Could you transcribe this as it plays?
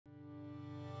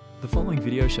The following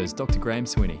video shows Dr Graham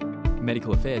Swinney,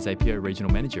 Medical Affairs APO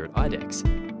Regional Manager at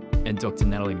IDEXX, and Dr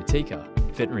Naralie Maticka,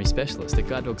 Veterinary Specialist at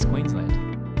Dogs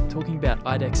Queensland, talking about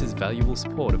IDEXX's valuable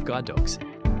support of guide dogs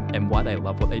and why they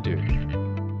love what they do.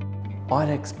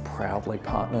 IDEXX proudly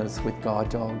partners with guide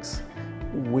dogs.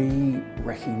 We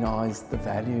recognise the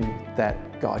value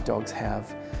that guide dogs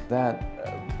have.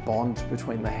 That bond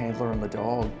between the handler and the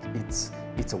dog, it's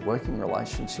a working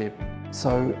relationship.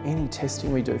 So any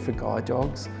testing we do for guide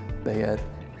dogs, be it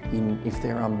if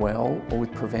they're unwell or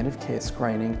with preventive care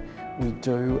screening, we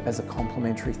do as a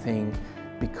complementary thing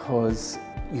because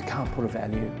you can't put a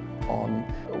value on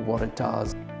what it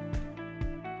does.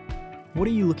 What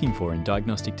are you looking for in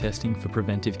diagnostic testing for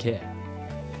preventive care?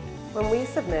 When we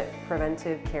submit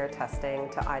preventive care testing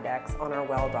to IDEXX on our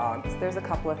well dogs, there's a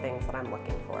couple of things that I'm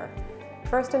looking for.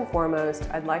 First and foremost,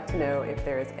 I'd like to know if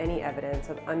there is any evidence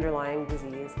of underlying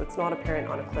disease that's not apparent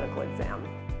on a clinical exam.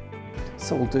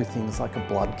 So we'll do things like a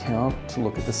blood count to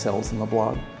look at the cells in the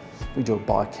blood. We do a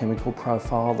biochemical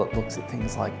profile that looks at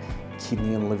things like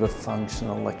kidney and liver function,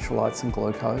 electrolytes and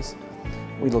glucose.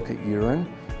 We look at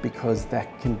urine because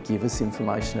that can give us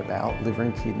information about liver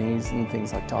and kidneys and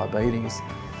things like diabetes.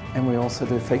 And we also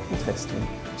do fecal testing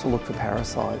to look for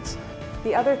parasites.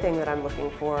 The other thing that I'm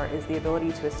looking for is the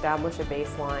ability to establish a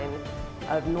baseline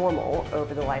of normal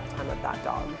over the lifetime of that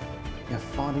dog.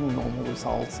 Finding normal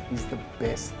results is the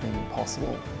best thing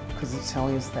possible because it's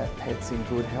telling us that pet's in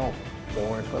good health,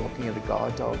 or if we're looking at a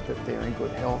guide dog, that they're in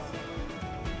good health.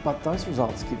 But those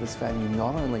results give us value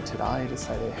not only today to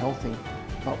say they're healthy,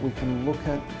 but we can look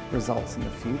at results in the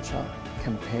future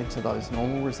compared to those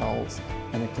normal results,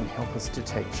 and it can help us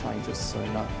detect changes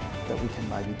sooner that we can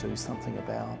maybe do something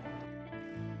about.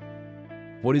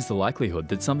 What is the likelihood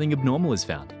that something abnormal is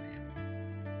found?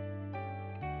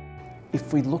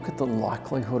 If we look at the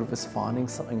likelihood of us finding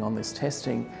something on this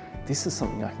testing, this is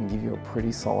something I can give you a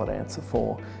pretty solid answer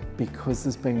for, because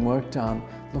there's been work done,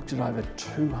 looked at over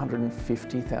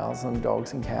 250,000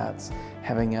 dogs and cats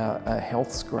having a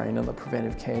health screen and the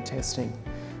preventive care testing.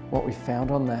 What we found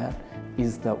on that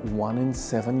is that 1 in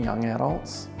 7 young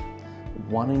adults,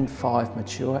 1 in 5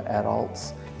 mature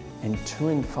adults, and 2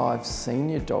 in 5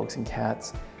 senior dogs and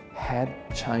cats had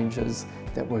changes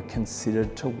that were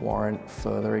considered to warrant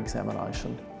further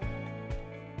examination.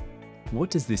 What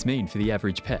does this mean for the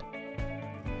average pet?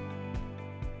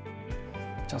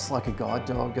 Just like a guide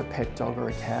dog, a pet dog or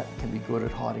a cat can be good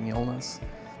at hiding illness.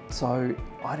 So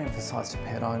I'd emphasise to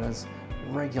pet owners,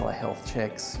 regular health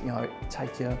checks.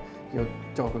 Take your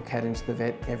dog or cat into the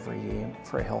vet every year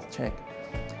for a health check.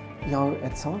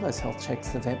 At some of those health checks,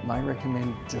 the vet may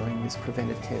recommend doing this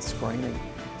preventive care screening.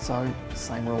 So the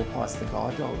same rule applies to the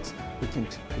guide dogs. We can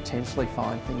potentially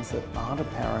find things that aren't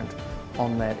apparent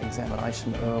on that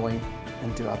examination early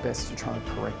and do our best to try and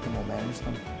correct them or manage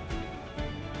them.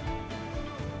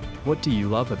 What do you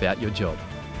love about your job?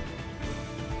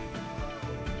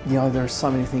 There are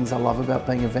so many things I love about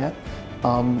being a vet.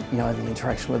 The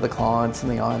interaction with the clients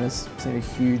and the owners. I've seen a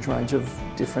huge range of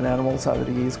different animals over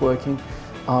the years working.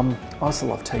 I also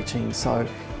love teaching, so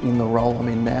in the role I'm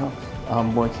in now,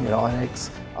 working at IDEXX,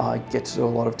 I get to do a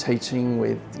lot of teaching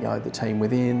with the team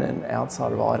within and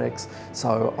outside of IDEXX,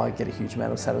 so I get a huge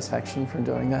amount of satisfaction from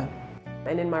doing that.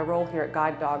 And in my role here at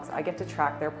Guide Dogs, I get to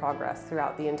track their progress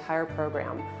throughout the entire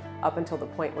program up until the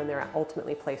point when they're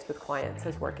ultimately placed with clients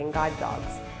as working guide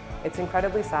dogs. It's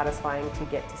incredibly satisfying to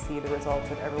get to see the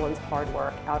results of everyone's hard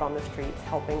work out on the streets,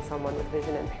 helping someone with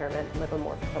vision impairment live a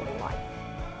more fulfilling life.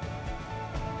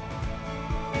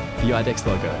 The IDEXX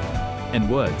logo and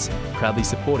words, proudly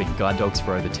supporting guide dogs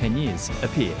for over 10 years,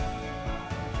 appear.